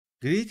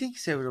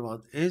Greetings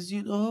everyone, as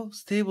you know,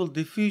 Stable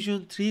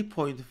Diffusion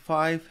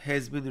 3.5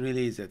 has been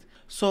released.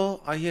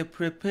 So I have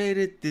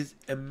prepared this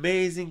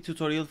amazing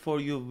tutorial for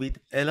you with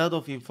a lot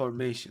of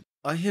information.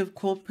 I have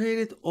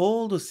compared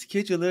all the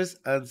schedulers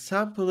and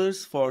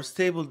samplers for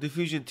Stable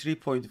Diffusion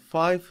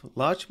 3.5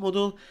 large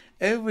model.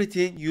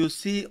 Everything you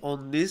see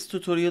on this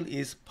tutorial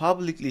is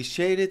publicly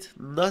shared,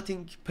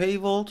 nothing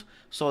paywalled,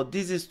 so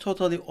this is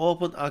totally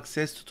open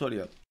access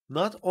tutorial.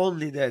 Not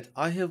only that,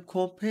 I have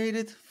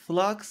compared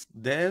FLUX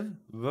DEV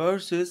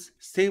versus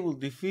Stable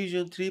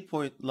Diffusion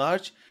 3.0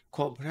 large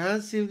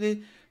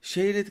comprehensively,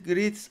 shared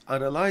grids,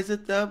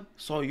 analyzed them,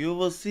 so you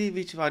will see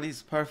which one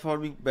is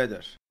performing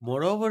better.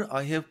 Moreover,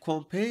 I have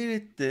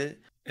compared the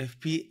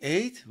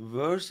FP8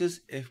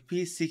 versus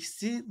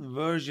FP16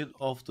 version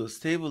of the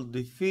Stable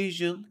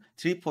Diffusion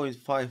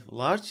 3.5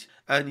 large,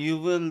 and you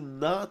will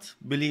not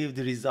believe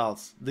the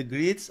results. The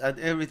grids and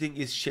everything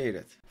is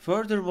shared.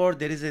 Furthermore,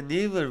 there is a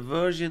newer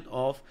version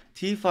of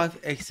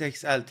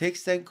T5XXL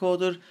text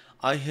encoder.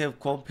 I have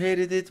compared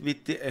it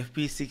with the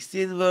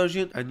FP16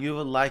 version and you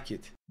will like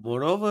it.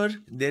 Moreover,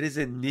 there is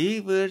a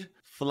newer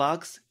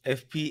FLUX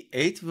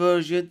FP8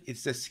 version.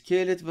 It's a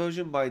scaled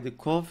version by the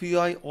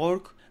ComfyUI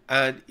org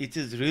and it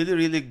is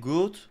really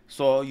good,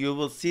 so you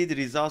will see the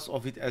results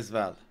of it as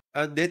well.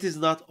 And that is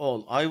not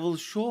all. I will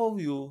show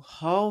you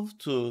how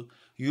to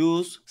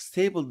use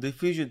Stable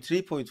Diffusion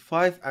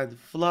 3.5 and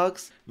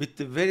FLUX with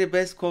the very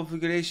best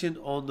configuration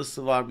on the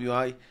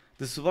SwarmUI.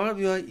 The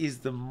SwarmUI is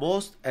the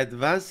most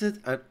advanced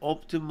and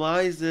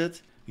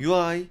optimized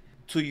UI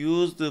to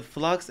use the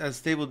FLUX and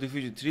Stable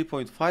Diffusion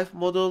 3.5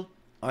 model.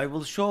 I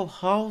will show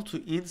how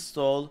to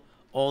install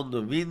on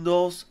the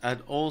Windows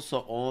and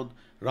also on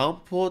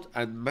RAM-pod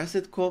and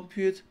massive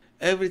compute.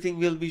 Everything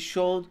will be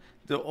shown.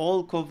 The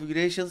all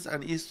configurations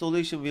and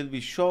installation will be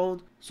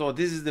shown. So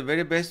this is the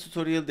very best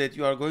tutorial that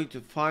you are going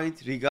to find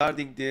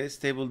regarding the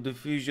Stable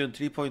Diffusion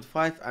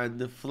 3.5 and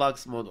the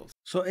FLUX models.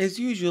 So as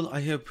usual, I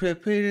have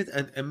prepared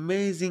an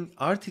amazing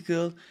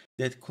article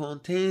that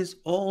contains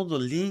all the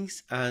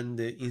links and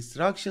the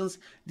instructions.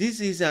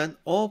 This is an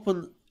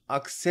open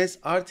access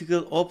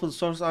article, open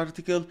source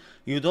article.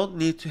 You don't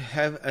need to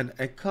have an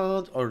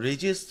account or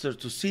register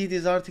to see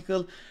this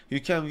article.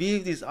 You can view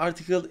this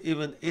article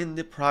even in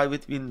the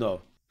private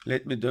window.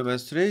 Let me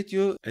demonstrate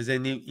you. As a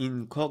new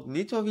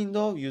incognito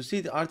window, you see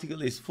the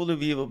article is fully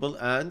viewable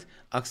and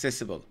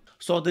accessible.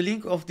 So the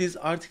link of this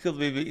article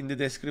will be in the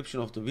description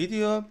of the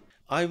video.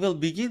 I will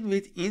begin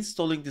with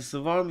installing the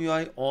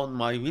SwarmUI on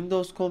my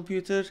Windows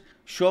computer,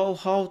 show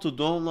how to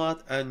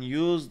download and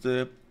use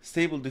the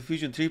Stable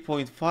Diffusion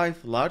 3.5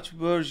 large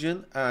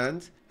version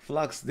and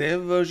FLUX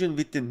DEV version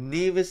with the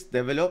newest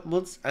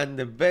developments and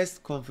the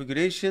best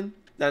configuration.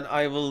 Then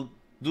I will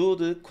do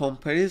the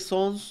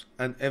comparisons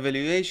and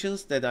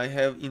evaluations that I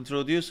have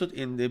introduced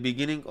in the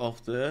beginning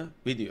of the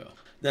video.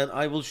 Then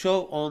I will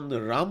show on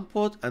the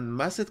RAM-pod and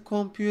massive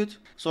compute.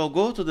 So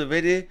go to the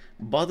very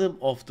bottom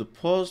of the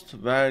post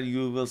where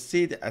you will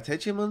see the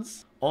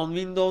attachments. On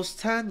Windows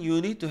 10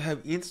 you need to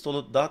have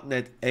installed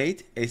 .NET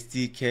 8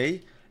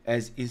 SDK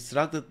as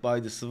instructed by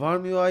the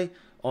SwarmUI.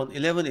 On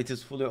 11 it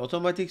is fully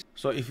automatic.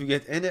 So if you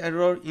get any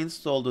error,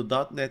 install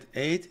the .NET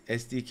 8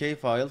 SDK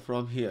file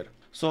from here.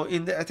 So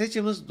in the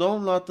attachments,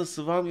 download the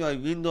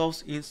SwarmUI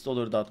Windows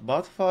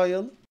installer.bat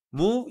file.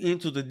 Move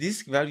into the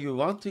disk where you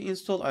want to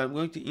install. I am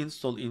going to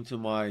install into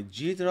my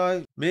G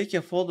drive. Make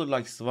a folder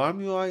like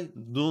SwarmUI.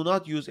 Do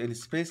not use any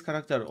space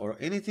character or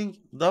anything.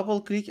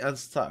 Double click and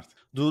start.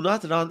 Do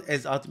not run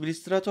as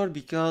administrator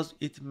because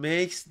it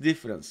makes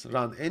difference.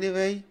 Run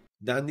anyway.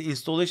 Then the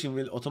installation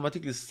will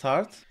automatically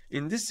start.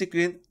 In this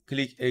screen,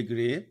 click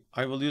agree.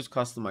 I will use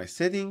customize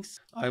settings.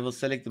 I will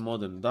select the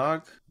modern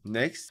dark.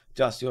 Next.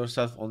 Just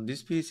yourself on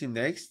this PC.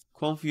 Next.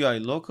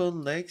 ComfyUI local.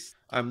 Next.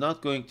 I'm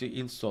not going to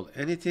install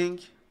anything.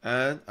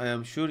 And I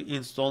am sure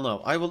install now.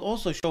 I will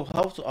also show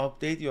how to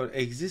update your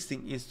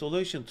existing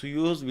installation to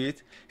use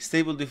with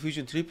Stable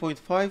Diffusion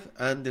 3.5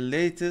 and the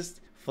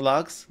latest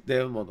FLUX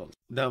DEV model.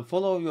 Then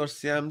follow your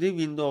CMD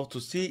window to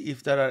see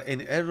if there are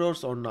any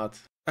errors or not.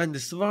 And the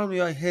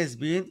SwarmUI has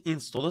been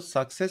installed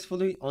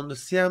successfully. On the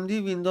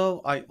CMD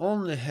window, I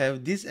only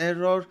have this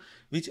error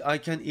which I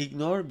can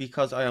ignore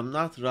because I am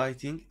not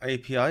writing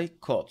API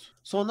code.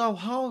 So now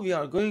how we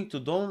are going to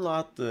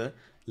download the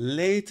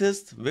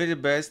latest very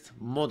best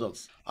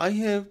models. I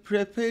have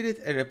prepared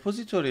a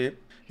repository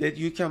that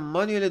you can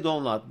manually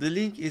download. The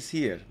link is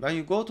here. When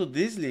you go to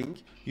this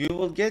link, you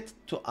will get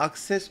to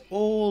access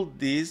all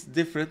these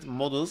different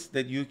models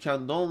that you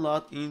can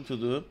download into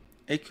the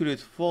accurate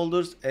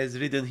folders as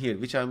written here,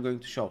 which I'm going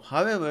to show.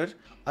 However,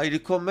 I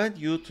recommend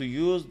you to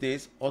use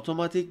this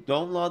automatic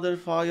downloader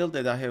file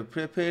that I have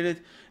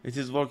prepared. It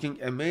is working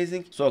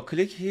amazing. So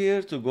click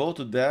here to go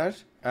to there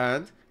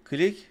and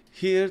click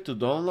here to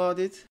download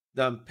it.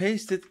 Then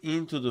paste it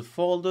into the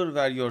folder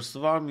where your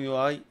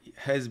SwarmUI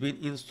has been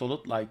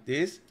installed like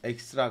this.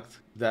 Extract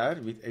there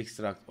with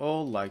extract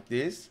all like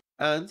this.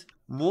 And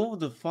move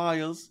the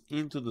files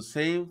into the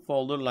same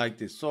folder like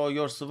this. So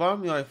your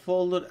SwarmUI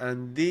folder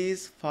and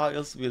these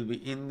files will be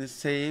in the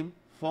same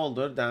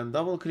folder, then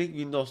double click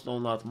Windows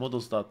download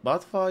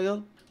models.bat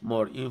file,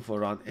 more info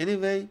run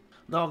anyway.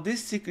 Now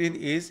this screen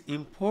is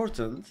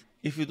important.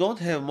 If you don't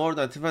have more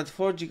than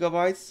 24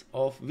 GB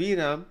of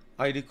VRAM,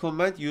 I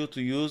recommend you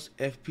to use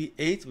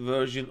FP8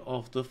 version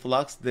of the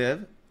FLUX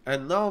DEV.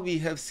 And now we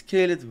have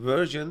scaled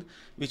version,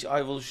 which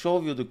I will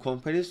show you the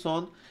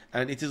comparison,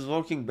 and it is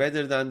working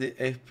better than the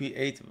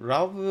FP8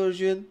 raw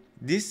version.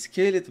 This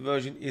scaled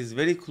version is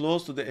very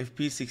close to the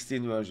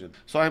FP16 version.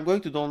 So I'm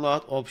going to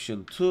download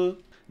option 2.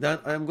 Then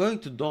I'm going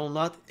to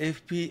download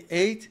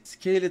FP8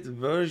 scaled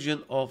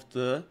version of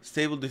the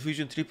Stable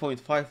Diffusion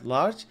 3.5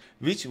 large,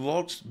 which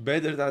works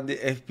better than the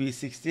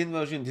FP16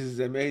 version. This is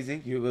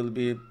amazing. You will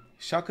be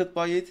shocked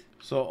by it.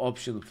 So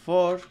option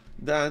 4.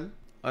 Then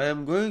I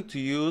am going to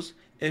use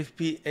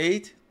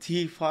FP8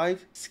 T5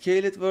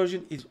 scaled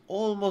version. Is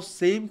almost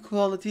same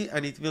quality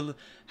and it will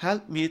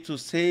help me to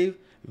save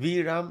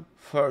VRAM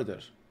further,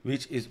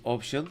 which is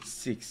option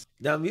 6.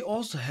 Then we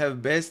also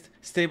have best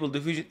Stable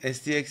Diffusion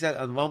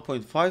SDXL and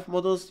 1.5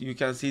 models. You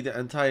can see the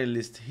entire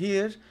list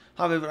here.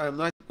 However, I'm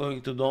not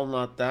going to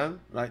download them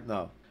right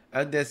now.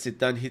 And that's it.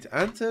 Then hit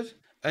enter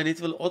and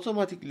it will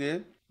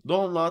automatically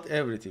download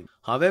everything.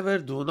 However,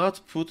 do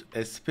not put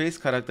a space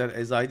character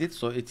as I did.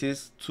 So it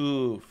is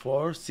 2,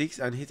 4, 6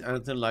 and hit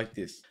enter like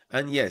this.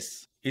 And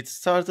yes, it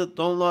started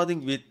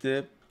downloading with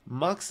the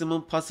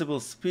maximum possible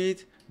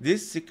speed.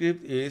 This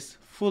script is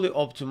fully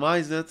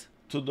optimized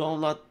to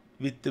download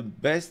with the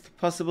best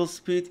possible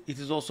speed. It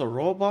is also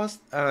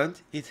robust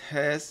and it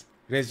has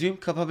resume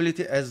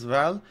capability as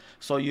well,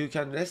 so you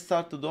can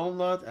restart the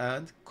download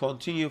and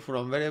continue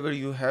from wherever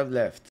you have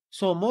left.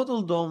 So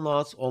model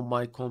downloads on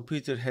my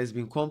computer has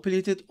been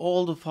completed.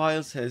 All the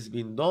files has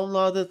been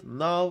downloaded.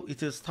 Now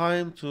it is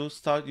time to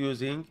start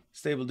using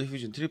Stable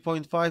Diffusion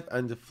 3.5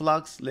 and the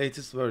FLUX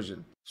latest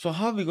version. So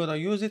how we gonna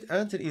use it?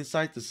 Enter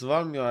inside the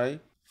SwarmUI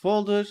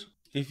folder.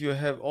 If you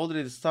have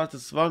already started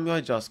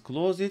SwarmUI, just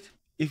close it.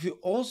 If you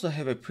also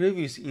have a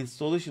previous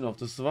installation of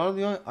the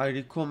SwarmUI, I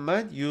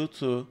recommend you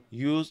to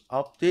use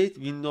update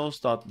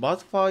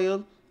windows.bat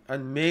file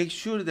and make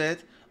sure that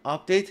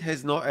update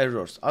has no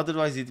errors.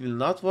 Otherwise it will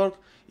not work.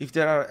 If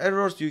there are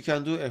errors, you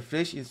can do a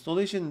fresh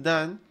installation.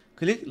 Then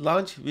click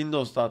launch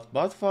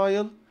windows.bat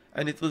file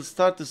and it will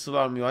start the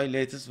SwarmUI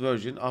latest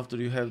version after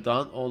you have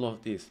done all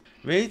of this.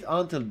 Wait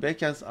until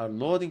backends are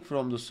loading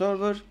from the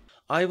server.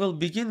 I will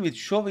begin with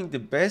showing the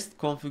best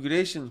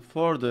configuration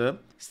for the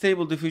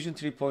Stable Diffusion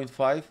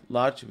 3.5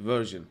 large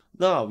version.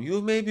 Now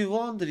you may be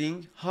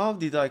wondering, how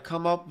did I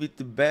come up with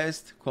the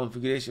best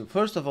configuration?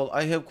 First of all,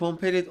 I have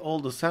compared all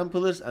the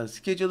samplers and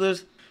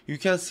schedulers. You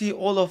can see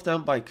all of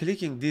them by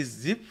clicking this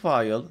zip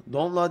file,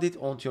 download it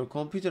onto your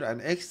computer and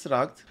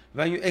extract.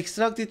 When you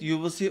extract it, you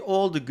will see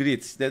all the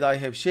grids that I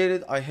have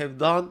shared. I have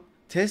done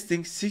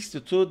testing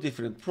 62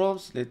 different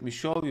prompts. Let me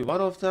show you one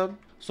of them.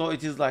 So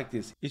it is like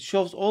this. It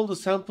shows all the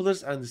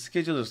samplers and the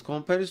schedulers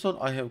comparison.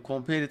 I have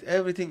compared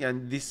everything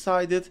and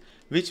decided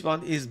which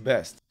one is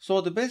best.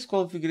 So the best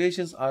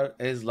configurations are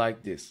as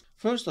like this.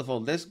 First of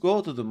all, let's go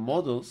to the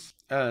models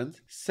and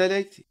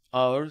select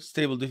our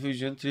Stable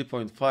Diffusion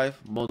 3.5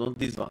 model,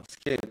 this one,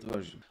 scaled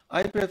version.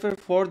 I prefer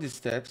 40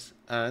 steps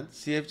and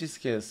CFG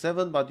scale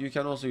 7, but you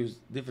can also use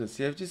different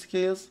CFG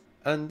scales.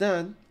 And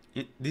then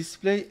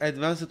display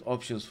advanced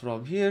options.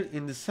 From here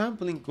in the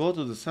sampling, go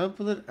to the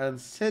sampler and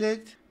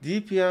select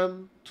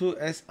DPM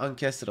 2S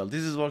ancestral.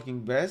 This is working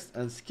best,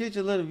 and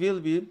scheduler will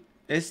be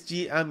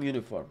SGM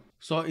uniform.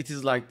 So it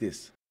is like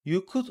this.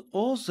 You could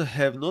also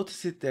have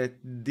noticed that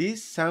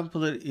this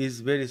sampler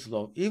is very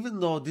slow. Even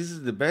though this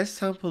is the best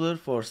sampler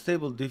for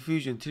Stable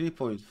Diffusion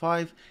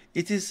 3.5,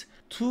 it is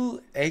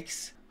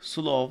 2x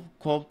slow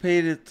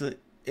compared to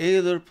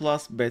Euler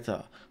plus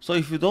beta. So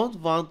if you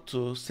don't want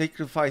to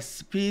sacrifice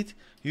speed,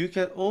 you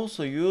can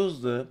also use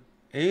the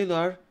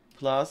Euler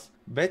plus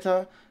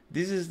beta.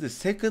 This is the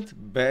second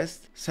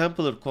best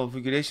sampler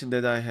configuration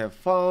that I have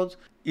found.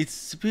 Its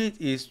speed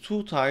is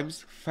 2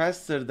 times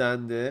faster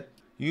than the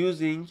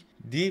using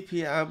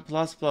DPM++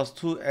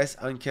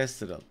 2S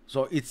ancestral.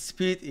 So its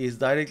speed is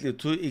directly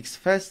 2x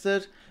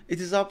faster.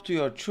 It is up to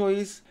your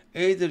choice.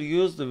 Either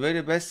use the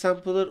very best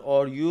sampler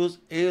or use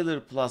Euler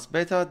plus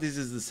beta. This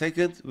is the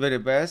second very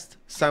best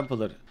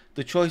sampler.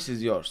 The choice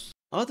is yours.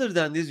 Other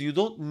than this, you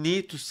don't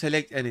need to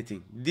select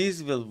anything.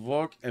 This will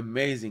work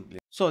amazingly.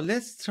 So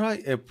let's try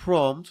a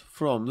prompt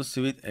from the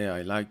Sweet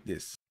AI like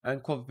this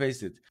and copy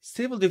paste it.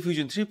 Stable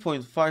Diffusion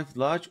 3.5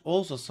 large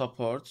also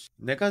supports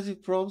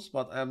negative prompts,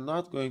 but I'm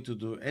not going to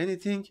do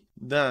anything.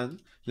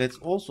 Then let's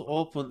also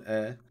open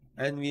a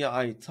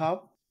NVI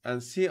tab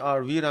and see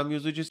our VRAM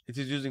usages. It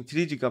is using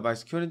 3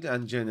 GB currently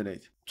and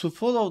generate. To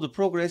follow the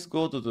progress,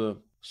 go to the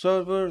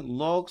server,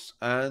 logs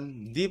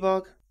and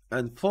debug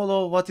and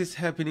follow what is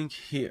happening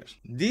here.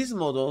 This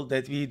model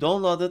that we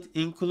downloaded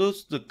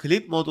includes the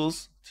clip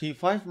models,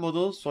 T5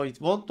 model, so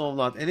it won't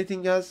download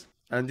anything else.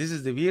 And this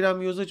is the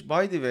VRAM usage.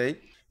 By the way,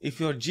 if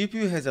your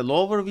GPU has a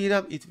lower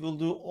VRAM, it will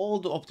do all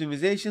the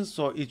optimizations,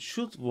 so it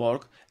should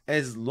work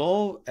as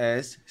low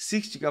as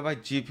 6 GB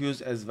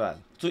GPUs as well.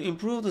 To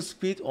improve the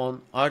speed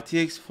on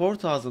RTX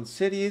 4000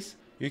 series,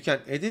 You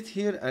can edit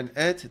here and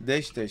add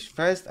dash dash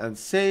fast and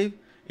save.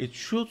 It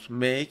should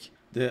make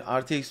the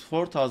RTX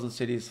 4000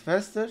 series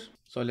faster.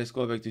 So let's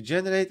go back to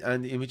generate,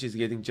 and the image is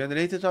getting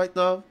generated right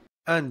now.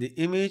 And the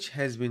image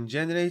has been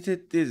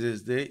generated. This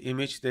is the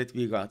image that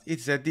we got.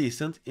 It's a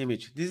decent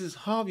image. This is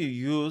how you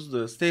use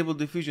the Stable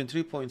Diffusion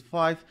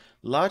 3.5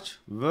 large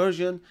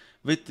version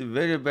with the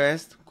very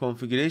best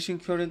configuration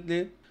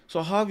currently.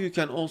 So how you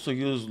can also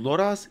use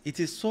LoRa's? It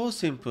is so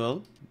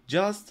simple.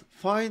 Just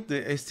find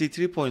the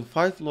ST3.5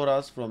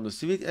 LoRa's from the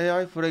Sweet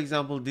AI. For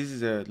example, this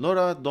is a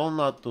LoRa.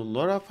 Download the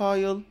LoRa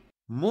file.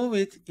 Move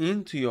it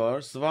into your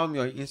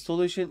SwarmUI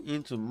installation,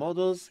 into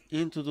models,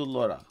 into the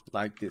LoRa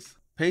like this.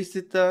 Paste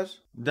it there.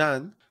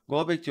 Then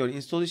go back to your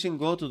installation,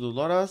 go to the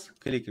LoRa's,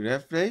 click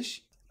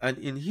refresh, and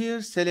in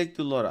here select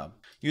the LoRa.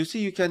 You see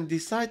you can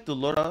decide the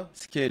LoRa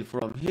scale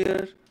from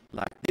here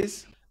like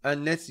this.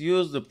 And let's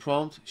use the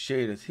prompt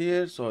shared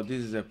here. So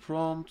this is a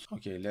prompt.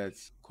 Okay,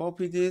 let's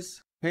copy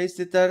this, paste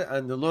it there,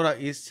 and the LoRa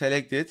is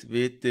selected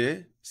with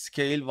the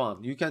scale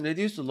 1. You can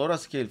reduce the LoRa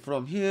scale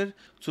from here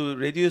to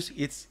reduce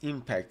its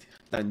impact.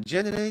 Then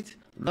generate.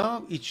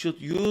 Now it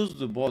should use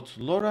the both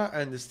LoRa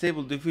and the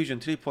Stable Diffusion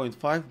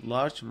 3.5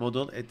 large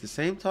model at the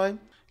same time.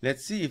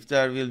 Let's see if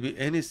there will be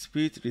any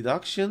speed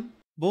reduction.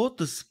 Both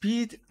the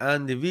speed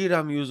and the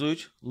VRAM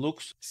usage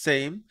looks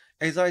same.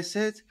 As I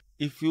said,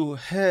 if you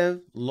have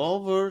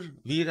lower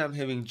VRAM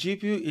having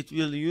GPU, it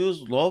will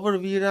use lower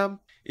VRAM.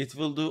 It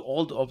will do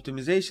all the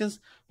optimizations.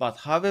 But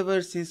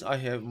however, since I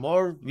have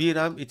more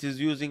VRAM, it is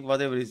using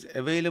whatever is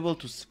available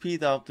to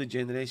speed up the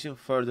generation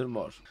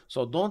furthermore.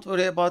 So don't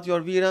worry about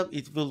your VRAM.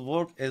 It will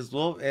work as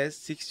low as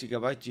 6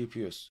 GB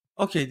GPUs.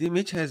 Okay, the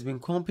image has been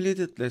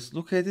completed. Let's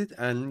look at it.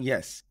 And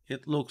yes,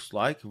 it looks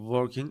like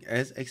working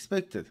as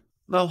expected.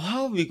 Now,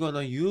 how are we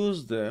gonna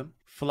use the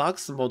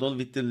FLUX model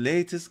with the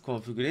latest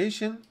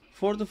configuration?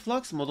 For the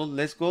FLUX model,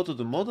 let's go to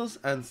the models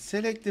and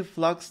select the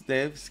FLUX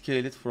DEV,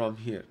 scale it from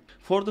here.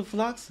 For the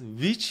FLUX,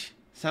 which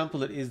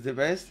sampler is the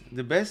best?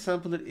 The best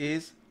sampler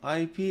is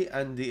IP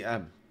and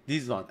DM,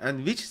 this one.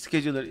 And which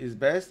scheduler is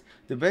best?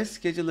 The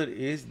best scheduler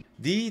is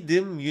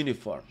DDIM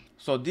uniform.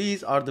 So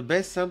these are the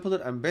best sampler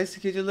and best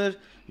scheduler.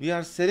 We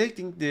are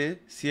selecting the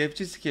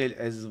CFG scale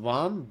as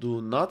 1.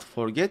 Do not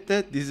forget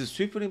that. This is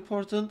super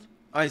important.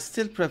 I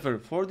still prefer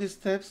for these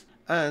steps,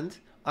 and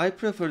I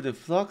prefer the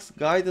FLUX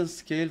guidance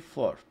scale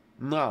 4.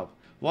 Now,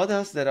 what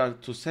else there are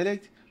to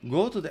select?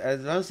 Go to the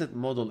advanced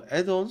model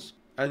add-ons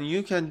and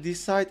you can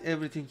decide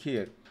everything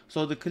here.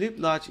 So the clip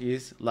launch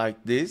is like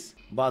this,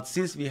 but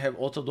since we have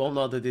auto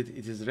downloaded it,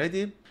 it is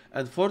ready.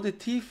 And for the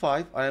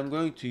T5, I am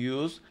going to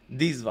use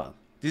this one.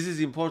 This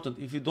is important.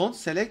 If you don't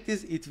select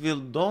this, it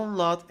will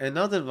download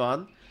another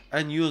one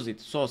and use it.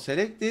 So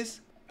select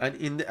this. And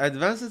in the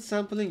advanced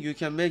sampling, you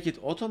can make it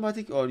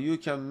automatic or you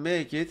can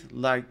make it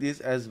like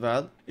this as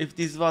well. If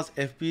this was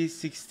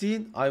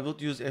FP16, I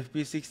would use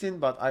FP16,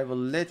 but I will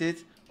let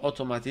it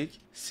automatic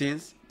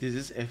since this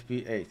is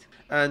FP8.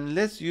 And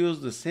let's use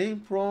the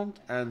same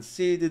prompt and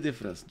see the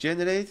difference.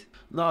 Generate.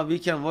 Now we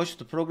can watch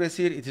the progress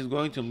here. It is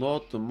going to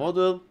load the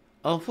model.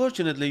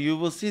 Unfortunately, you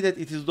will see that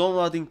it is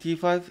downloading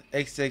T5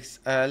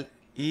 XXL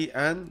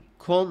EN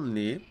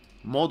Conley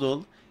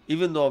model,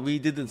 even though we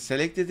didn't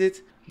select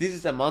it. This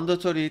is a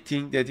mandatory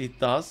thing that it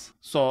does,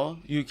 so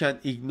you can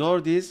ignore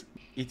this.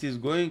 It is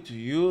going to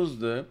use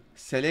the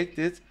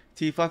selected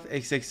T5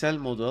 XXL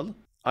model.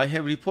 I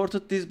have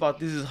reported this, but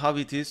this is how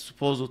it is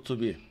supposed to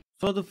be.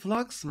 So the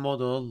FLUX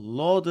model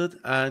loaded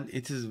and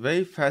it is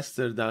way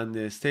faster than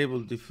the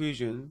Stable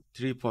Diffusion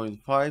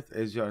 3.5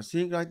 as you are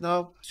seeing right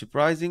now,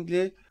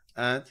 surprisingly.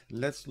 And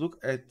let's look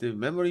at the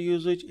memory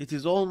usage. It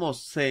is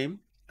almost same,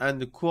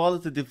 and the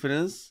quality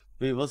difference,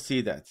 we will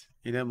see that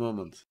in a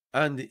moment.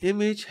 And the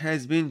image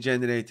has been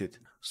generated.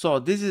 So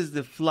this is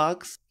the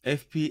FLUX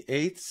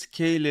FP8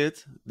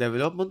 scaled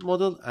development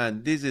model,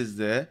 and this is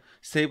the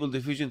Stable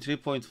Diffusion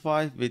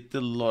 3.5 with the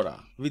LoRa.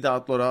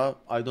 Without LoRa,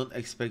 I don't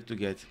expect to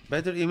get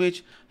better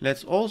image.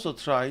 Let's also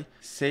try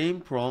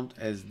same prompt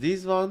as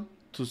this one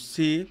to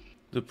see.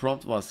 The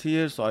prompt was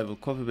here, so I will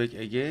copy back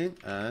again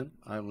and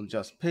I will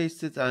just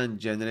paste it and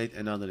generate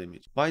another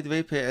image. By the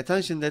way, pay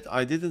attention that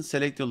I didn't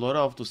select the LoRa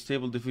of the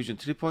Stable Diffusion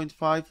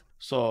 3.5,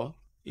 so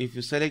if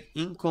you select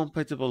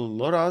incompatible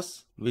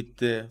LoRa's with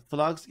the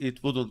FLUX,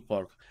 it wouldn't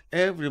work.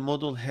 Every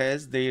model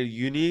has their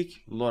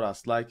unique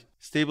LoRa's, like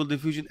Stable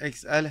Diffusion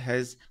XL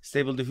has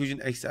Stable Diffusion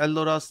XL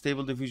LoRa's,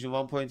 Stable Diffusion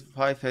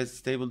 1.5 has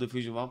Stable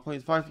Diffusion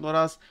 1.5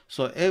 LoRa's,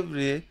 so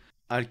every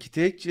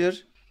architecture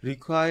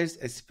requires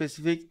a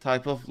specific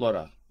type of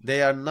LoRa.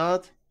 They are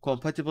not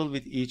compatible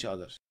with each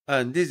other.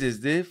 And this is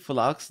the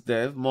FLUX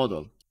DEV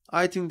model.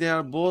 I think they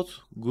are both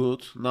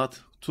good, not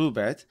too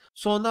bad.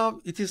 So now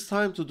it is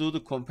time to do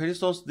the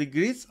comparisons. The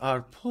grids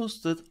are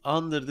posted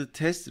under the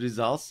test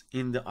results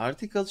in the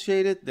article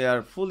shared. They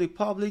are fully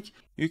public.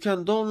 You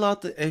can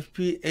download the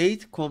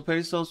FP8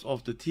 comparisons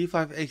of the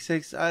T5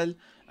 XXL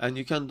and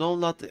you can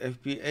download the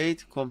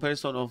FP8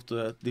 comparison of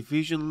the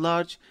Diffusion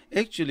Large.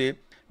 Actually,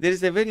 There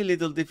is a very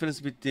little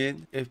difference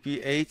between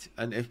FP8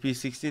 and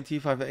FP16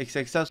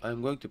 T5XXL.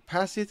 I'm going to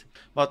pass it,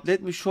 but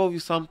let me show you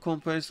some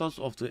comparisons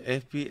of the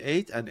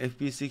FP8 and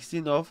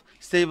FP16 of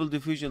Stable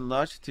Diffusion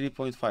Large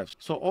 3.5.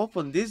 So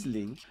open this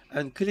link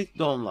and click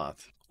download.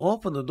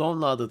 Open the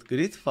downloaded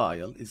grid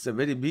file. It's a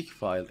very big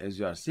file as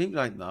you are seeing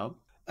right now.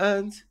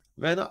 And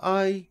when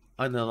I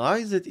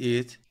analyzed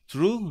it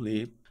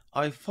truly,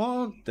 I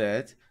found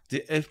that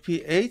the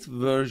FP8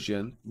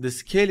 version, the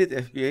scaled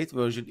FP8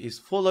 version, is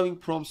following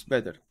prompts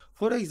better.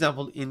 For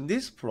example, in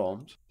this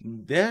prompt,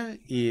 there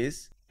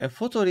is a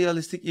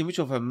photorealistic image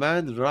of a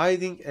man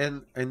riding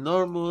an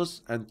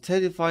enormous and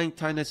terrifying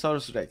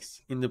Tyrannosaurus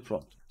Rex in the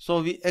prompt.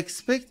 So we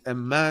expect a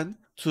man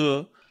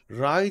to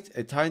ride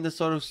a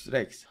Tyrannosaurus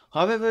Rex.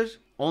 However,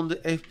 on the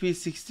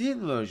FP16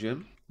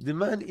 version, the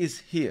man is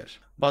here.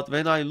 But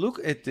when I look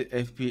at the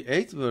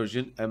FP8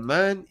 version, a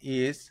man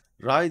is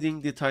riding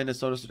the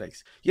Tyrannosaurus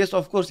Rex. Yes,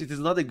 of course, it is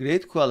not a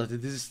great quality.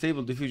 This is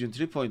Stable Diffusion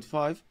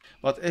 3.5,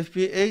 but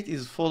FP8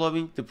 is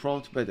following the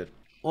prompt better.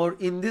 Or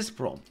in this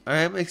prompt, I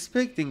am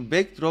expecting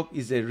backdrop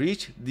is a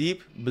rich,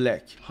 deep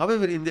black.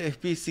 However, in the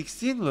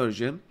FP16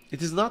 version,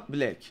 it is not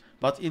black.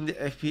 But in the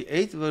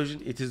FP8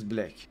 version, it is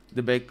black,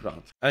 the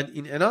background. And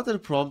in another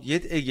prompt,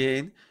 yet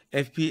again,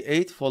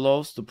 FP8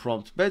 follows the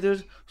prompt better.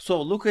 So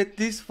look at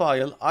this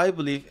file. I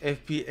believe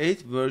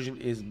FP8 version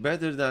is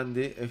better than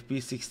the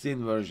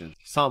FP16 version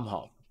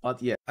somehow.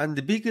 But yeah. And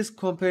the biggest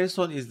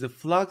comparison is the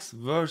FLUX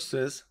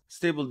versus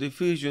Stable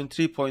Diffusion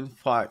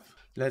 3.5.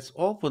 Let's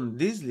open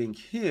this link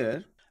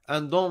here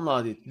and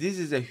download it. This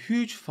is a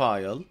huge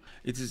file.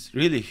 It is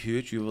really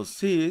huge. You will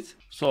see it.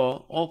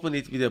 So open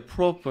it with a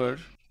proper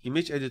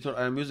image editor.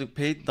 I am using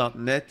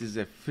paid.net. This is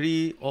a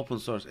free open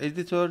source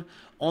editor.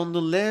 On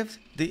the left,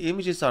 the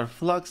images are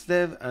FLUX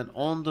DEV, and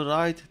on the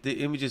right,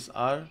 the images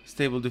are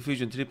Stable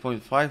Diffusion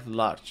 3.5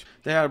 large.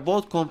 They are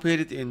both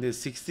compared in the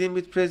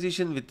 16-bit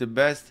precision with the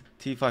best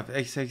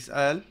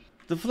T5XXL.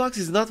 The FLUX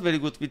is not very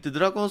good with the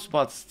dragons,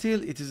 but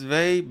still it is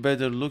way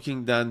better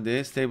looking than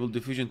the Stable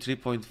Diffusion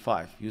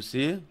 3.5. You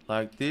see,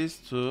 like this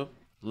to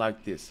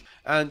like this.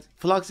 And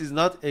FLUX is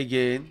not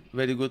again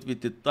very good with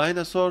the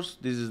dinosaurs.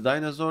 This is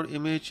dinosaur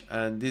image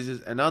and this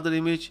is another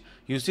image.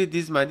 You see,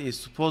 this man is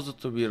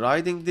supposed to be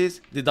riding this.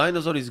 The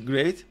dinosaur is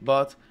great,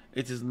 but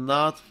it is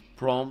not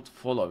prompt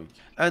following.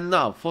 And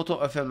now photo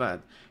of a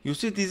man. You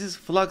see, this is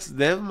FLUX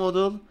DEV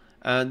model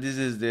and this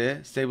is the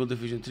Stable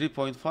Diffusion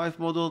 3.5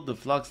 model. The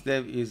FLUX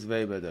DEV is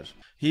way better.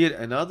 Here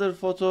another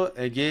photo,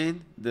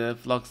 again the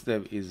FLUX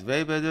DEV is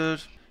way better.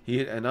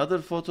 Here another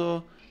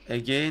photo,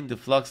 again the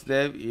FLUX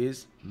DEV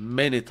is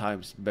many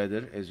times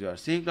better, as you are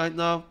seeing right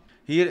now.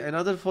 Here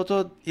another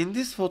photo. In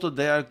this photo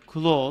they are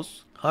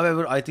close.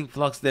 However, I think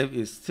FLUX DEV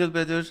is still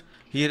better.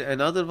 Here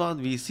another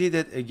one. We see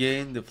that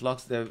again the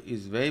FLUX DEV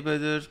is way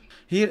better.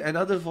 Here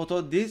another photo.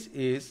 This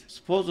is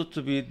supposed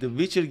to be the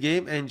Witcher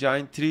game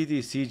engine 3D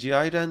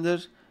CGI render.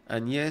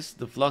 And yes,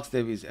 the FLUX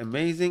DEV is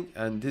amazing.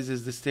 And this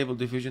is the Stable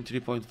Diffusion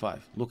 3.5.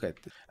 Look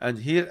at this. And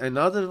here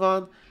another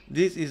one.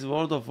 This is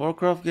World of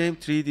Warcraft game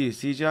 3D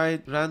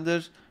CGI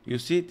render. You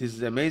see, this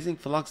is amazing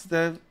FLUX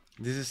DEV.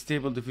 This is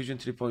Stable Diffusion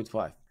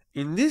 3.5.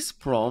 In this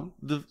prompt,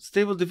 the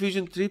Stable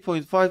Diffusion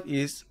 3.5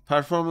 is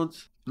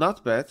performance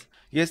not bad.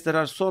 Yes, there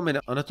are so many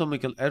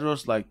anatomical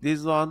errors like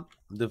this one,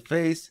 the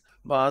face,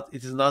 but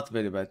it is not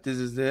very bad. This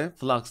is the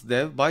FLUX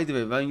DEV. By the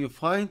way, when you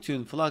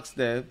fine-tune FLUX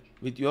DEV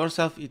with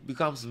yourself, it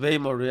becomes way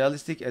more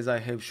realistic, as I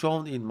have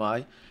shown in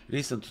my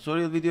recent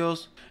tutorial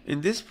videos.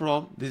 In this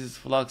prompt, this is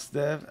FLUX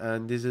DEV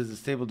and this is the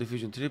Stable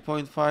Diffusion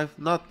 3.5,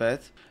 not bad.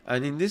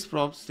 And in this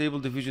prompt, Stable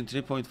Diffusion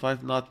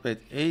 3.5, not bad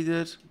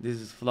either. This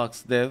is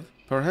FLUX DEV.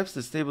 Perhaps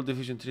the Stable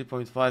Diffusion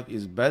 3.5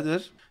 is better.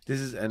 This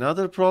is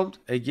another prompt.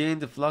 Again,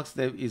 the FLUX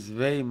DEV is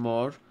way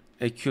more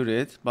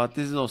accurate, but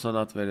this is also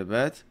not very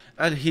bad.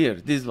 And here,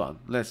 this one.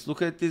 Let's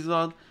look at this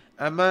one.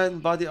 A man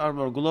body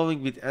armor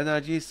glowing with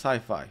energy,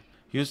 sci-fi.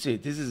 You see,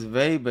 this is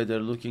way better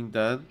looking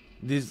than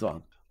this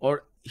one.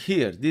 Or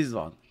here, this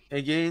one.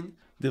 Again,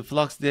 the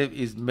FLUX DEV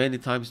is many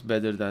times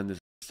better than the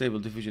Stable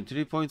Diffusion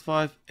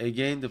 3.5.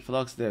 Again, the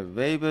FLUX DEV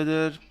way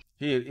better.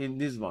 Here in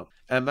this one,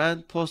 a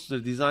man poster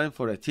designed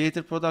for a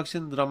theater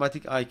production,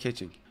 dramatic,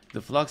 eye-catching. The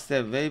FLUX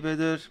DEV way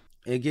better.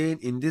 Again,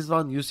 in this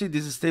one, you see,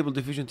 this is Stable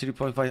Diffusion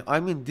 3.5. I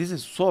mean, this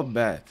is so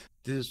bad.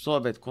 This is so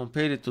bad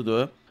compared to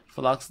the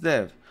FLUX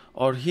DEV.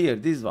 Or here,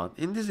 this one.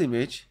 In this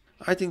image,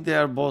 I think they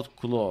are both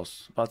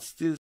close, but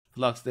still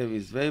FLUX DEV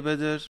is way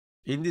better.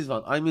 In this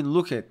one, I mean,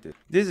 look at this.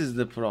 This is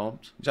the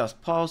prompt. Just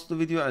pause the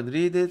video and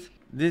read it.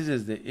 This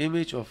is the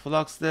image of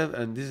FLUX DEV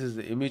and this is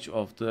the image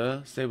of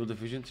the Stable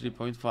Diffusion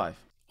 3.5.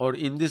 Or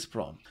in this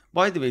prompt.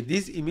 By the way,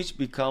 this image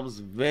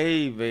becomes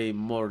way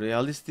more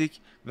realistic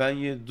when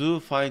you do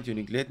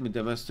fine-tuning. Let me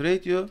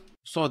demonstrate you.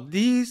 So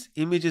these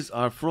images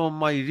are from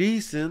my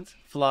recent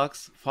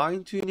FLUX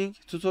fine-tuning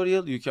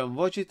tutorial. You can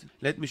watch it.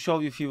 Let me show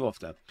you a few of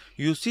them.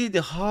 You see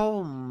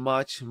how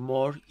much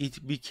more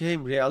it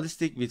became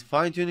realistic with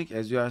fine-tuning,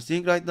 as you are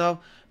seeing right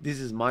now. This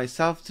is my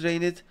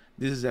self-trained.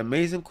 This is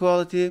amazing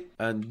quality,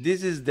 and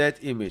this is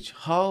that image.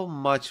 How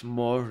much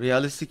more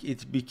realistic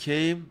it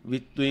became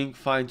with doing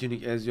fine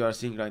tuning, as you are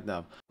seeing right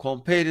now.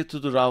 Compare it to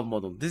the raw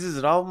model. This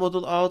is raw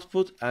model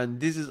output,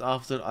 and this is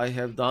after I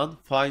have done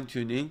fine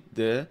tuning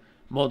the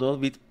model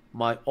with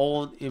my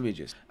own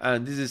images.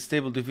 And this is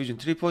Stable Diffusion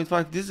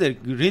 3.5. This is a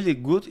really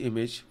good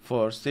image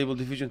for Stable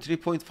Diffusion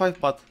 3.5,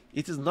 but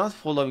it is not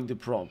following the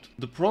prompt.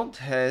 The prompt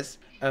has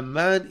a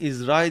man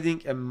is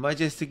riding a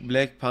majestic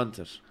black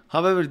panther.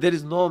 However, there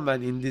is no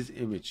man in this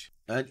image.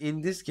 And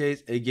in this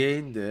case,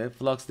 again, the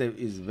FLUX DEV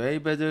is way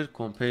better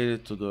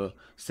compared to the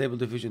Stable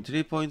Diffusion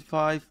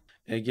 3.5.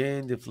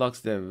 Again, the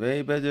FLUX DEV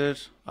way better.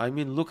 I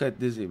mean, look at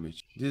this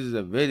image. This is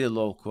a very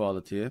low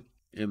quality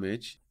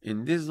image.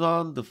 In this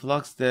one, the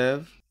FLUX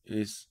DEV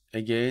is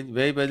again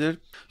way better.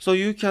 So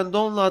you can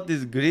download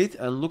this grid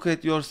and look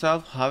at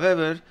yourself.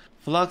 However,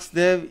 FLUX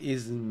DEV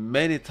is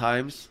many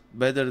times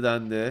better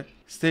than the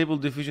Stable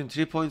Diffusion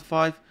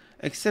 3.5,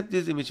 except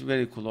this image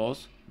very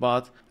close.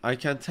 But I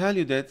can tell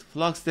you that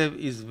FLUX DEV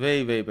is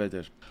way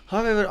better.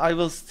 However, I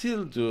will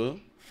still do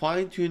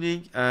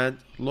fine-tuning and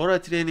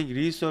LoRa training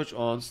research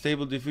on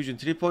Stable Diffusion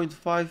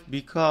 3.5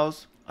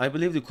 because I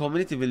believe the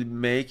community will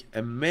make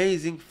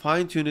amazing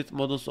fine-tuned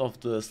models of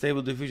the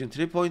Stable Diffusion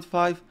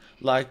 3.5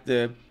 like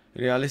the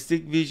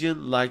Realistic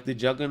Vision, like the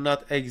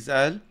Juggernaut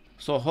XL.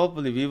 So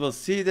hopefully we will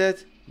see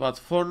that. But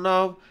for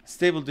now,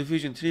 Stable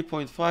Diffusion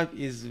 3.5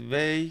 is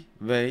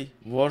way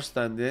worse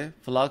than the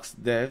FLUX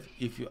DEV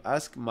if you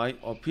ask my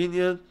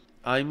opinion.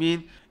 I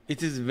mean,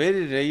 it is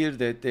very rare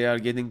that they are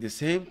getting the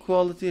same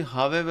quality.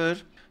 However,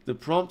 the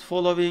prompt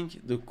following,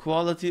 the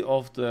quality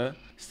of the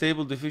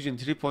Stable Diffusion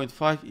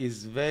 3.5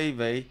 is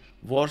way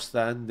worse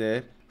than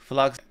the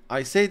FLUX.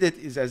 I say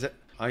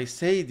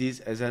this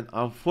as an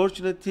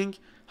unfortunate thing.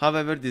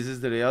 However, this is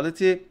the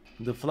reality.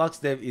 The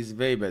FLUX DEV is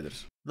way better.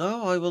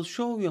 Now I will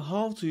show you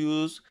how to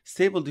use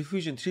Stable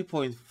Diffusion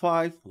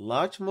 3.5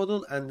 large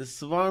model and the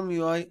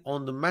SwarmUI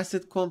on the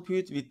massive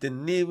compute with the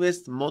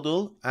newest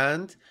model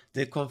and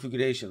the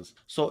configurations.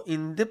 So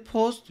in the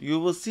post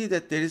you will see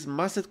that there is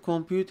massive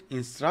compute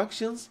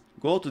instructions.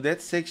 Go to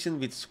that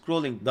section with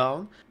scrolling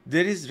down.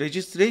 There is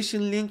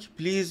registration link.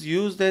 Please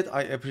use that.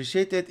 I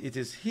appreciate that it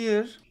is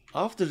here.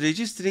 After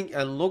registering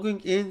and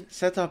logging in,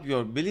 set up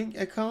your billing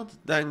account,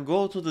 then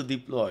go to the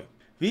deploy.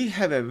 We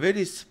have a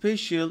very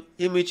special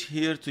image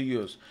here to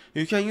use.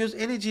 You can use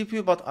any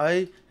GPU, but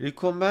I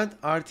recommend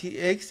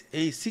RTX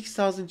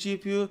A6000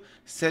 GPU.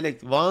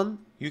 Select one.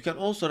 You can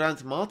also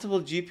rent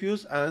multiple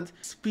GPUs and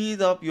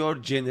speed up your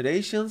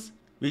generations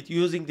with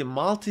using the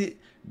multi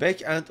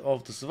backend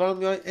of the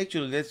SwarmUI.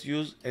 Actually, let's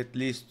use at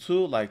least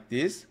two like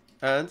this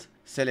and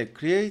select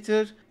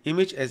creator,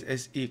 image as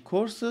SE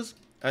courses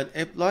and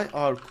apply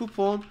our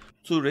coupon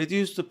to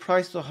reduce the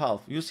price to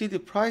half. You see the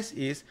price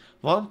is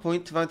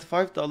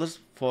 $1.25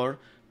 for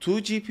 2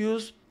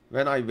 GPUs.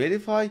 When I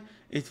verify,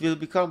 it will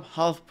become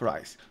half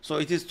price. So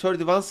it is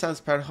 31 cents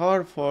per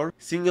hour for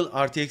single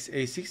RTX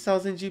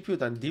A6000 GPU.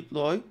 Then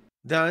deploy.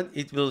 Then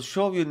it will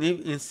show you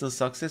new instance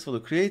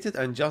successfully created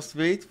and just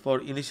wait for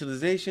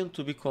initialization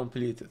to be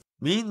completed.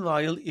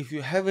 Meanwhile, if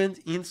you haven't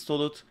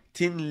installed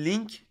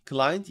ThinLink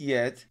client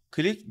yet,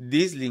 click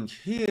this link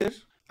here.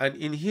 And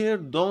in here,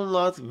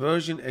 download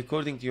version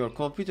according to your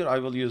computer. I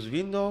will use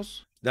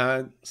Windows.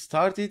 Then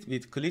start it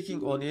with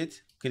clicking on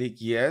it. Click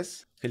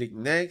yes. Click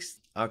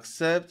next.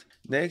 Accept.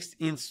 Next.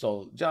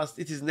 Install. Just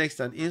it is next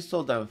and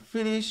install. Then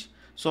finish.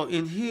 So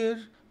in here,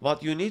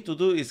 what you need to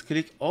do is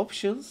click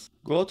options.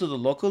 Go to the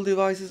local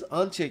devices.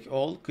 Uncheck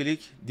all. Click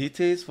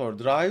details for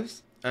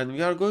drives. And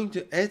we are going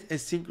to add a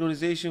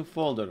synchronization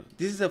folder.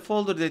 This is a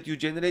folder that you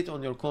generate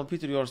on your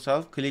computer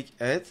yourself. Click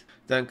add.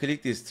 Then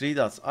click this three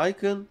dots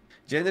icon.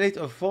 Generate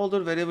a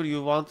folder wherever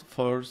you want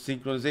for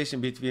synchronization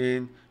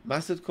between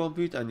massive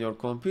compute and your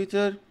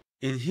computer.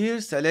 In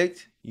here,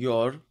 select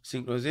your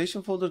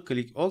synchronization folder,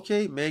 click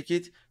OK, make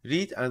it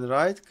read and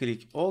write,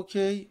 click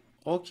OK,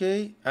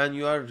 OK, and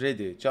you are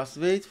ready. Just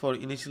wait for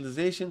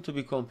initialization to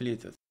be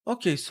completed.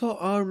 Okay, so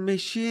our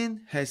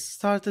machine has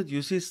started.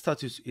 You see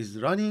status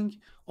is running.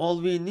 All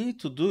we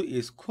need to do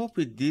is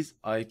copy this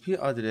IP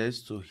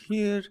address to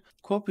here,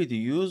 copy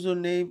the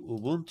username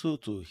Ubuntu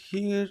to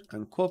here,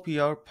 and copy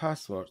our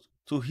password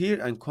to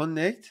here and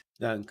connect.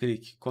 Then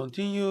click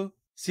continue.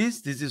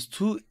 Since this is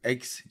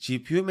 2x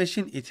GPU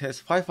machine, it has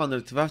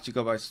 512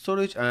 GB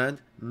storage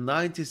and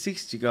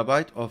 96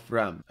 GB of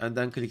RAM. And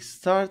then click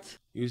start.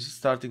 Use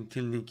starting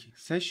ThinLink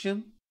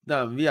session.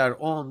 Then we are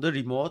on the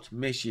remote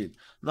machine.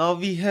 Now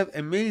we have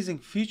amazing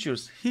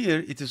features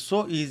here. It is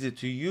so easy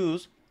to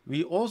use.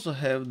 We also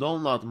have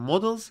download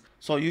models.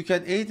 So you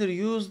can either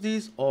use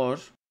this or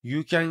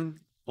you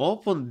can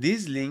open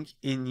this link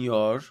in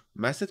your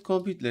massive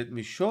compute. Let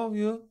me show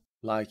you.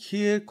 Like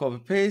here, copy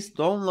paste,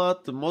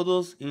 download the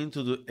models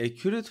into the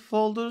accurate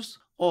folders,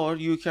 or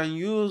you can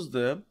use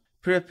the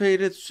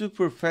prepared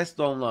super fast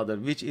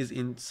downloader, which is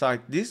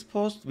inside this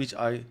post, which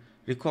I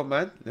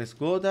recommend. Let's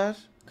go there.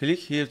 Click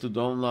here to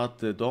download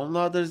the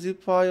downloader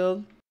zip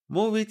file.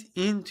 Move it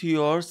into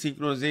your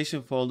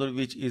synchronization folder,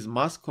 which is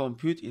mass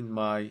compute in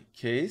my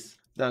case.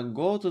 then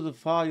go to the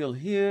file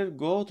here,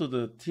 go to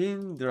the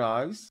thin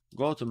drives,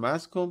 go to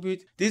mass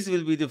compute. This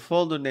will be the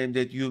folder name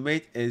that you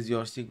made as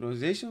your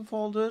synchronization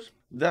folder.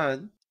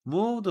 Then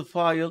move the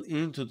file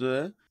into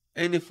the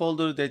any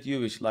folder that you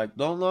wish, like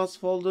downloads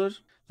folder.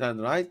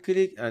 Then right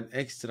click and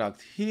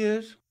extract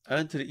here.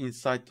 Enter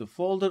inside the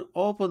folder,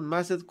 open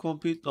massive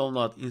compute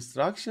download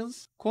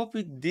instructions,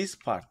 copy this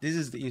part. This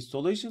is the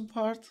installation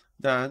part.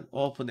 Then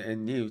open a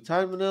new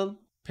terminal,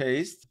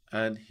 paste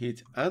and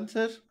hit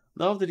enter.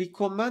 Now the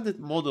recommended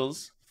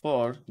models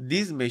for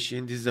this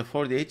machine, this is a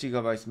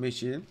 48GB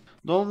machine,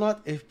 download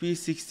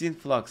FP16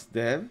 FLUX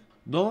DEV,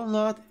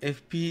 download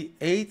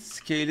FP8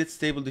 Scaled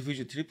Stable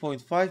Diffusion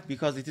 3.5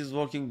 because it is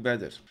working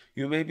better.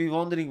 You may be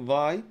wondering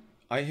why.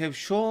 I have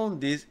shown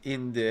this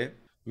in the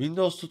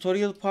Windows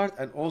tutorial part,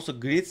 and also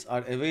grids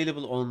are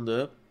available on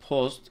the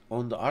post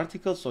on the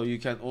article, so you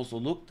can also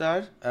look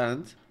there.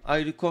 And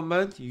I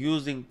recommend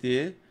using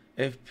the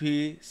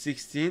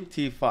FP16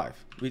 T5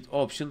 with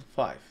option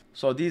 5.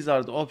 So these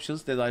are the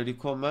options that I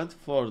recommend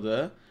for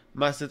the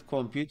massive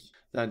compute.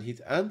 Then hit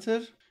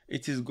enter.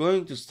 It is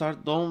going to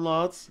start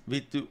downloads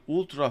with the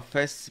ultra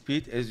fast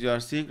speed as you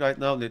are seeing right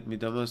now. Let me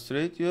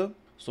demonstrate you.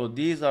 So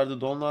these are the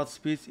download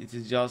speeds. It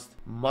is just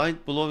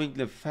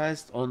mind-blowingly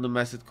fast on the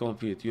massive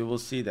compute. You will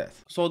see that.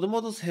 So the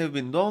models have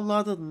been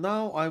downloaded.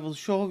 Now I will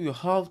show you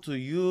how to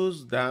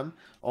use them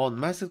on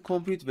massive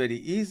compute very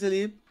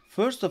easily.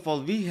 First of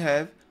all, we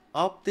have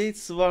update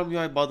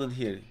SwarmUI button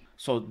here.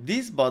 So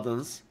these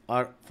buttons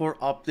are for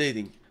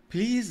updating.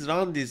 Please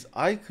run this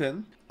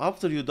icon.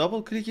 After you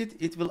double click it,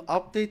 it will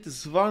update the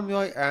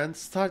SwarmUI and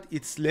start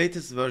its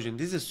latest version.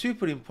 This is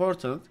super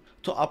important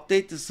to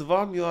update the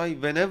SwarmUI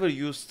whenever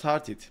you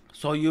start it.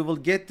 So you will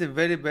get the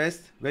very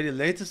best, very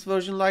latest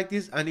version like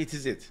this, and it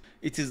is it.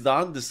 It is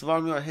done. The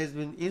SwarmUI has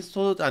been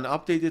installed and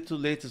updated to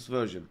latest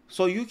version.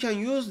 So you can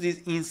use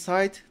this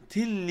inside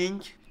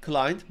ThinLink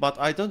client, but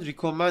I don't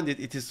recommend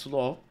it. It is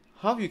slow.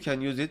 How you can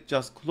use it?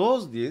 Just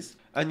close this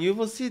and you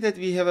will see that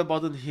we have a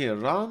button here,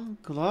 Run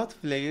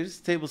Cloudflare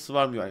Stable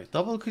SwarmUI.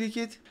 Double click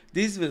it.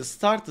 This will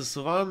start the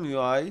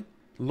SwarmUI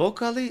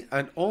locally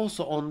and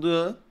also on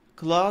the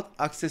cloud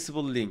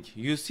accessible link.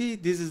 You see,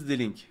 this is the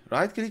link.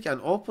 Right click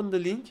and open the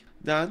link.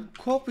 Then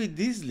copy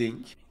this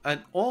link and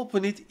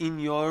open it in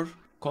your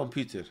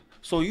computer.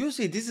 So you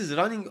see, this is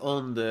running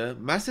on the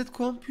massive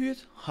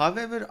compute.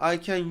 However, I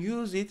can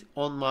use it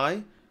on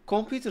my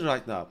computer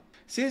right now.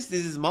 Since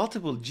this is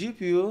multiple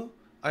GPU,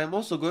 I am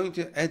also going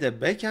to add a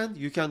backend.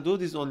 You can do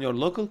this on your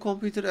local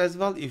computer as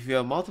well if you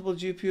have multiple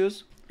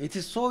GPUs. It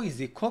is so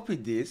easy. Copy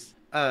this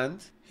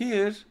and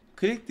here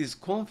click this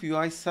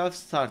ComfyUI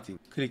self-starting.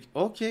 Click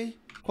OK.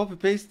 Copy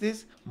paste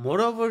this.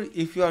 Moreover,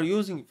 if you are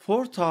using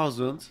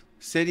 4000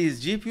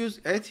 series GPUs,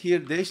 add here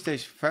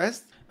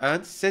 --fast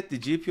and set the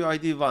GPU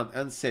ID 1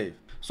 and save.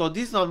 So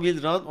this one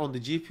will run on the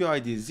GPU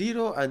ID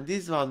 0 and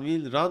this one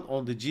will run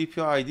on the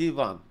GPU ID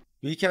 1.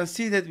 We can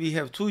see that we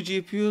have two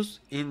GPUs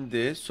in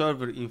the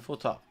server info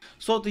tab.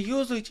 So the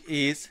usage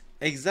is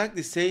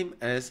exactly same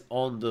as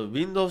on the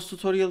Windows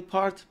tutorial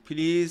part.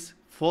 Please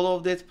follow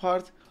that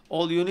part.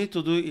 All you need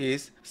to do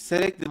is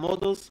select the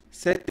models,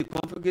 set the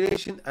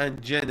configuration and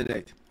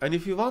generate. And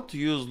if you want to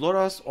use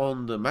LoRa's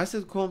on the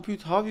massive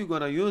compute, how you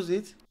gonna use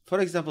it? For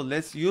example,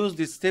 let's use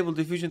this Stable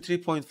Diffusion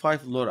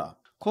 3.5 LoRa.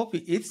 Copy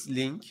its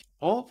link,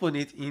 open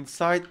it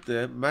inside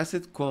the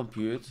massive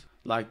compute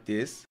like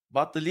this.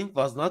 But the link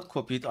was not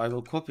copied. I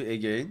will copy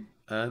again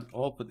and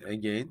open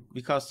again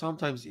because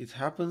sometimes it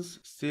happens.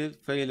 Still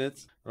fail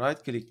it.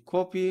 Right click,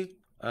 copy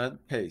and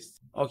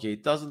paste. Okay,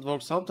 it doesn't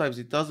work. Sometimes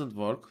it doesn't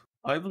work.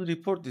 I will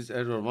report this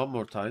error one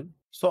more time.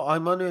 So I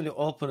manually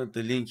opened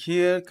the link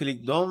here,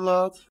 click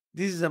download.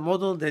 This is a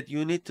model that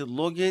you need to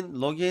log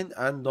in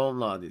and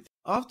download it.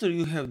 After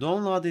you have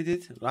downloaded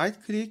it, right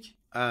click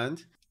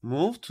and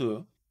move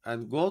to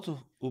and go to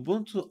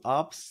Ubuntu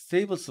Apps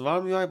Stable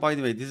SwarmUI. By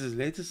the way, this is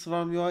latest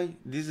SwarmUI.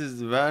 This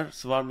is where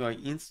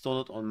SwarmUI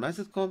installed on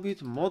massive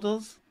compute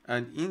models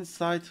and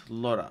inside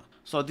LoRa.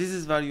 So this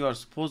is where you are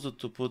supposed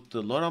to put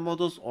the LoRa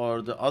models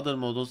or the other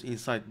models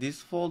inside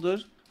this folder.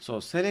 So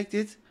select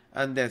it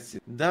and that's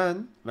it.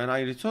 Then when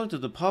I return to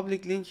the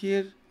public link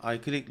here, I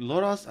click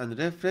LoRa's and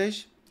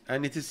refresh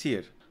and it is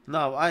here.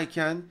 Now I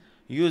can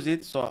use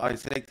it. So I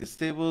select the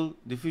Stable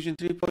Diffusion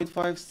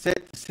 3.5,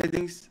 set the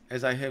settings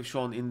as I have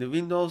shown in the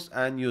Windows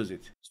and use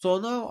it. So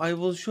now I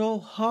will show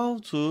how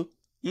to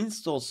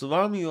install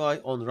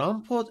SwarmUI on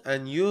RunPod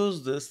and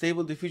use the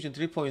Stable Diffusion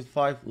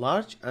 3.5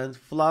 Large and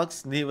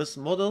FLUX DEV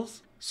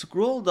models.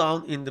 Scroll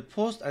down in the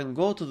post and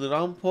go to the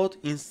RunPod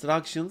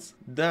instructions.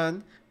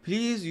 Then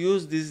please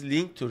use this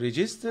link to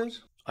register.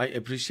 I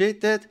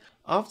appreciate that.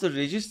 After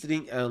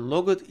registering and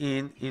logged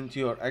in into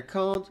your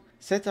account,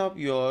 set up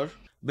your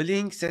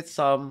Blink, set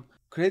some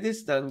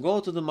credits, then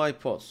go to the My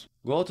Pods.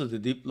 Go to the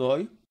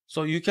deploy.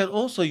 So you can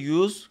also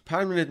use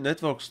permanent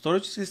network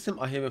storage system.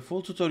 I have a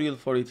full tutorial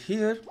for it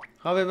here.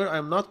 However,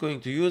 I'm not going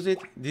to use it.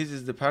 This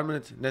is the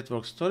permanent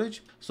network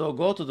storage. So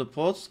go to the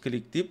pods,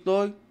 click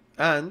deploy,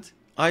 and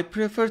I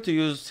prefer to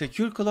use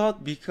Secure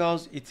Cloud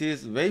because it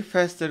is way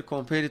faster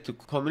compared to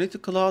Community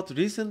Cloud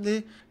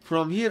recently.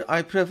 From here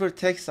I prefer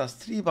Texas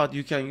 3, but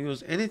you can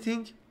use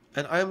anything.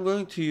 And I am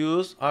going to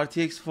use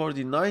RTX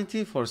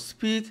 4090 for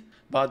speed,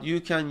 but you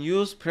can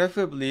use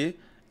preferably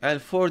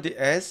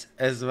L40S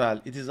as well.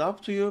 It is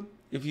up to you.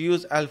 If you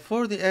use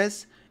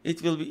L40S,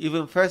 it will be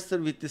even faster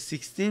with the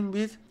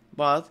 16-bit,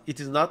 but it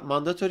is not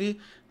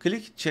mandatory.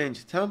 Click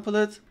change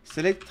template,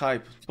 select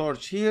type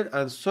torch here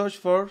and search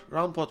for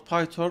Rampot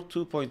PyTorch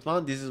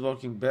 2.1. This is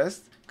working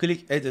best.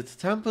 Click edit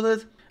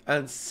template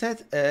and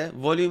set a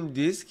volume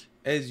disk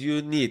as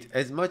you need,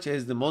 as much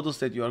as the models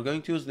that you are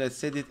going to use. Let's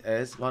set it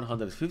as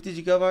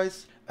 150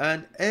 gigabytes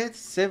and add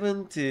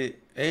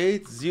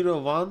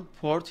 7801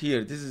 port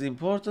here. This is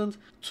important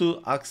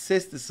to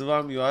access the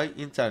SwarmUI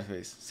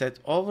interface. Set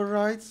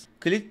overrides,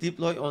 click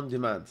deploy on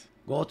demand.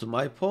 Go to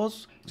my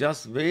pods,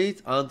 just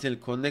wait until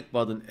connect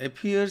button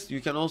appears.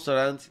 You can also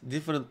run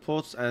different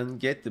pods and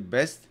get the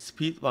best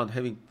speed one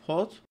having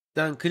pod.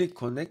 Then click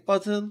connect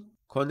button,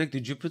 connect the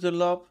Jupyter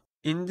Lab.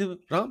 In the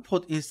run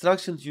pod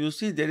instructions you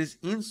see there is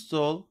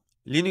install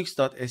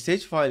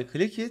linux.sh file.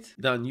 Click it,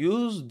 then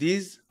use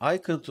this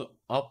icon to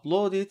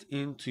upload it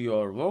into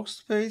your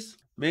workspace.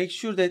 Make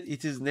sure that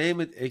it is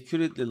named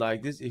accurately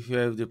like this if you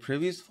have the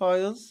previous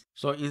files.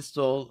 So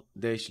install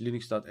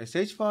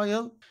 -linux.sh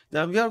file.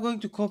 Then we are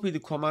going to copy the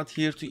command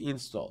here to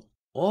install.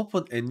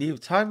 Open a new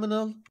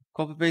terminal,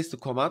 copy paste the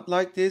command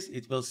like this.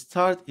 It will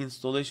start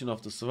installation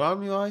of the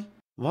SwarmUI.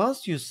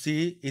 Once you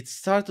see it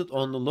started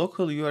on the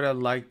local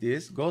URL like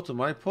this, go to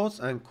my pods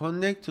and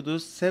connect to the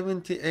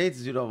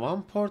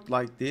 7801 port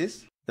like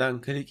this. Then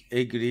click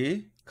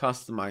agree,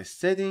 customize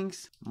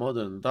settings,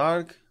 modern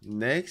dark,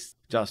 next,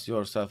 just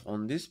yourself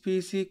on this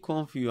PC,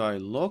 ComfyUI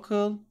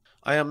local.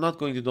 I am not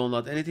going to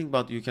download anything,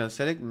 but you can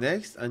select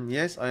next and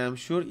yes, I am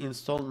sure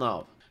install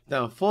now.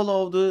 Then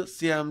follow the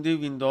CMD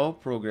window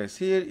progress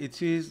here.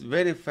 It is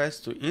very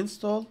fast to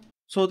install.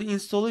 So the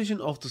installation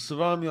of the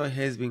SwarmUI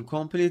has been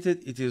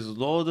completed. It is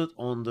loaded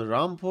on the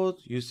Rampot.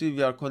 You see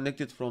we are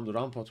connected from the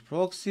Rampot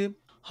proxy.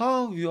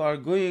 How you are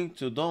going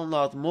to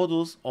download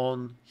models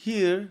on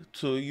here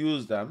to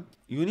use them?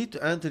 You need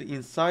to enter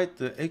inside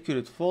the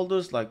accurate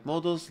folders like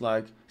models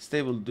like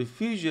Stable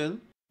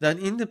Diffusion. Then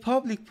in the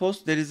public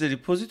post there is a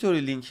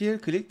repository link here.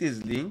 Click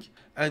this link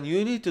and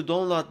you need to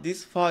download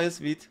these files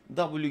with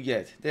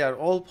wget. They are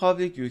all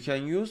public, you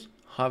can use.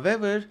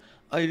 However,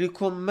 I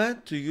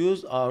recommend to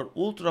use our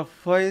ultra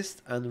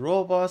fast and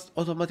robust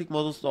automatic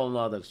models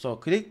downloader. So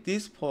click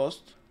this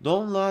post,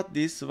 download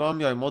this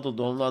SwarmUI model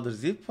downloader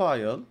zip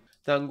file,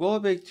 then go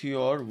back to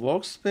your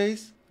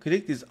workspace,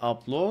 click this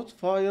upload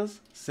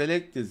files,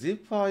 select the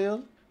zip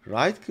file,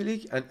 right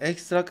click and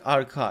extract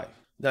archive.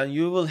 Then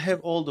you will have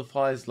all the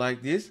files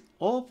like this.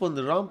 Open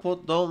the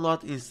Rampot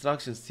download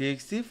instructions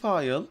txt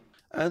file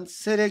and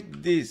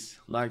select this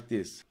like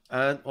this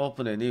and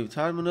open a new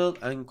terminal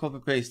and copy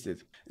paste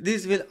it.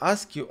 This will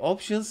ask you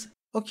options.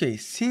 Okay,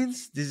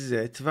 since this is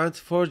a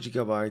 24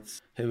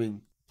 gigabytes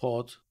having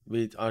pod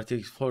with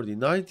RTX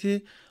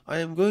 4090, I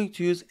am going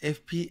to use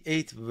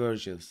FP8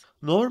 versions.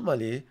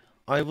 Normally,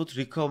 I would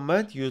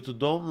recommend you to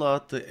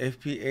download the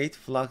FP8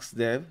 FLUX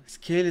DEV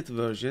scaled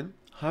version.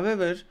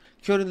 However,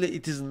 currently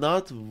it is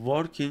not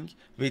working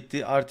with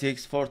the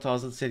RTX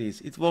 4000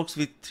 series. It works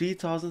with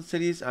 3000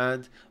 series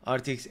and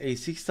RTX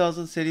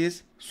A6000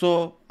 series.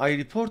 So I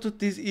reported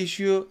this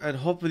issue and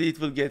hopefully it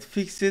will get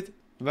fixed.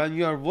 When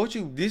you are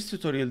watching this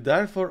tutorial,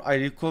 therefore I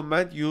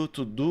recommend you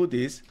to do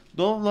this.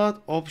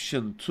 Download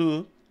option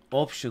 2,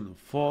 option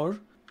 4,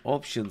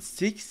 option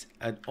 6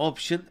 and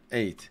option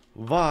 8.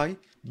 Why?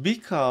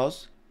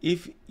 Because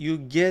if you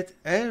get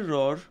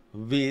error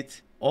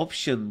with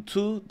option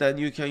 2, then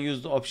you can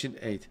use the option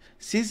 8.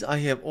 Since I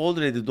have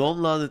already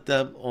downloaded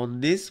them on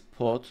this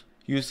pod,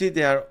 you see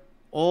they are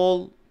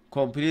all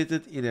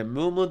completed in a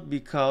moment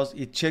because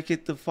it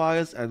checked the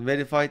files and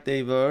verified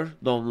they were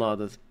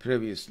downloaded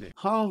previously.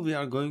 How we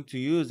are going to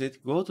use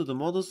it? Go to the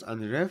models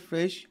and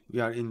refresh. We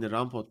are in the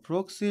Rampot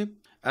proxy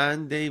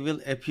and they will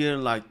appear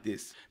like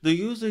this. The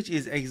usage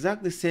is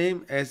exactly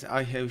same as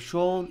I have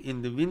shown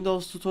in the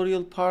Windows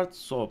tutorial part,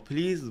 so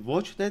please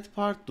watch that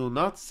part, do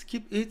not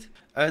skip it.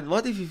 And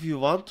what if you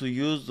want to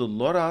use the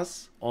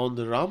LoRa's on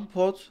the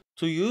Rampot?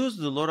 To use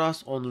the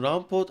LoRa's on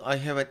Rampot, I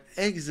have an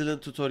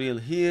excellent tutorial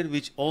here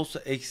which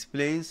also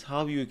explains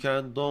how you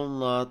can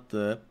download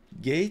the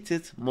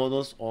gated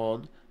models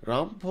on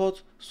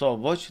Rampot. So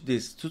watch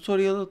this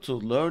tutorial to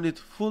learn it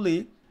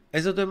fully.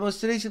 As a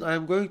demonstration, I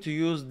am going to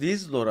use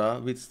this LoRa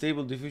with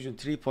Stable Diffusion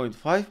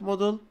 3.5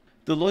 model.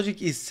 The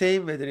logic is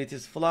same whether it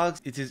is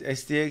FLUX, it is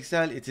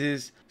SDXL, it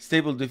is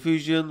Stable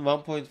Diffusion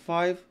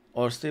 1.5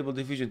 or Stable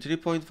Diffusion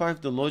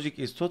 3.5. The logic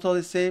is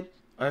totally same.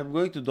 I am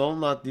going to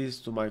download this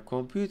to my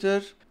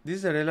computer. This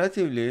is a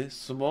relatively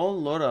small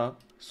LoRa,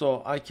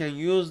 so I can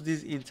use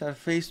this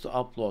interface to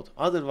upload.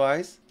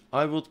 Otherwise,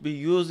 I would be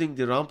using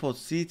the Rampot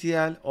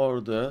CTL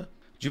or the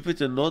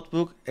Jupyter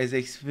Notebook as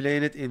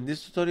explained in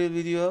this tutorial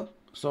video.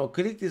 So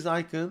click this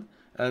icon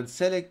and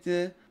select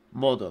the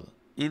model.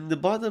 In the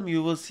bottom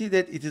you will see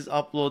that it is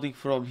uploading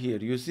from here.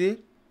 You see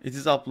it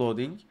is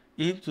uploading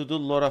into the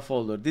LoRa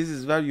folder. This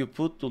is where you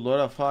put the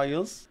LoRa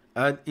files,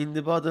 and in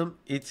the bottom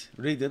it's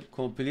written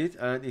complete,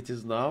 and it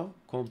is now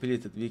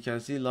completed. We can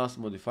see last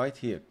modified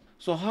here.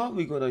 So how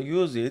we gonna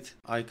use it?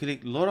 I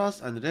click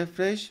LoRa's and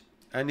refresh,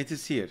 and it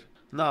is here.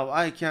 Now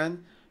I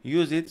can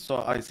use it. So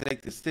I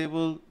select the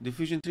Stable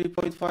Diffusion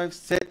 3.5,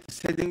 set the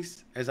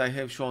settings as I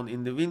have shown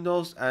in the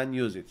windows, and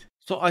use it.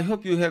 So I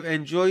hope you have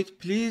enjoyed.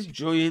 Please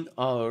join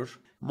our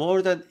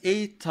more than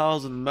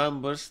 8,000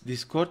 members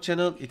Discord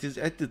channel. It is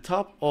at the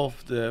top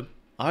of the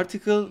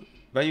article.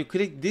 When you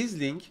click this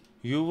link,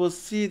 you will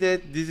see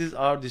that this is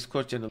our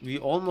Discord channel. We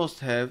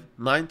almost have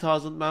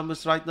 9,000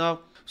 members right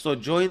now. So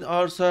join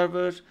our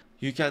server.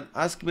 You can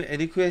ask me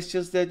any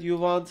questions that you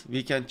want.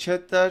 We can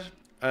chat there,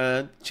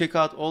 and check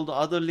out all the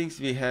other links.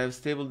 We have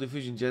Stable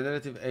Diffusion,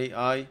 Generative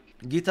AI,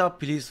 GitHub.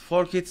 Please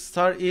fork it,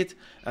 start it,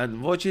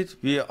 and watch it.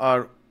 We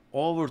are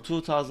over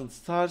 2,000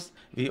 stars.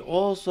 We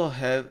also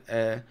have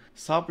a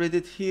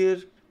subreddit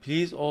here.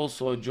 Please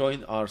also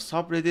join our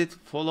subreddit,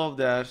 follow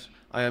there.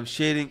 I am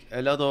sharing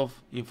a lot of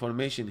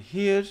information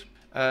here,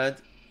 and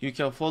you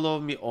can follow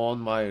me on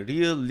my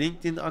real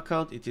LinkedIn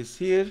account. It is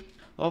here.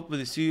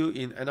 Hopefully see you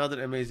in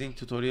another amazing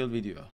tutorial video.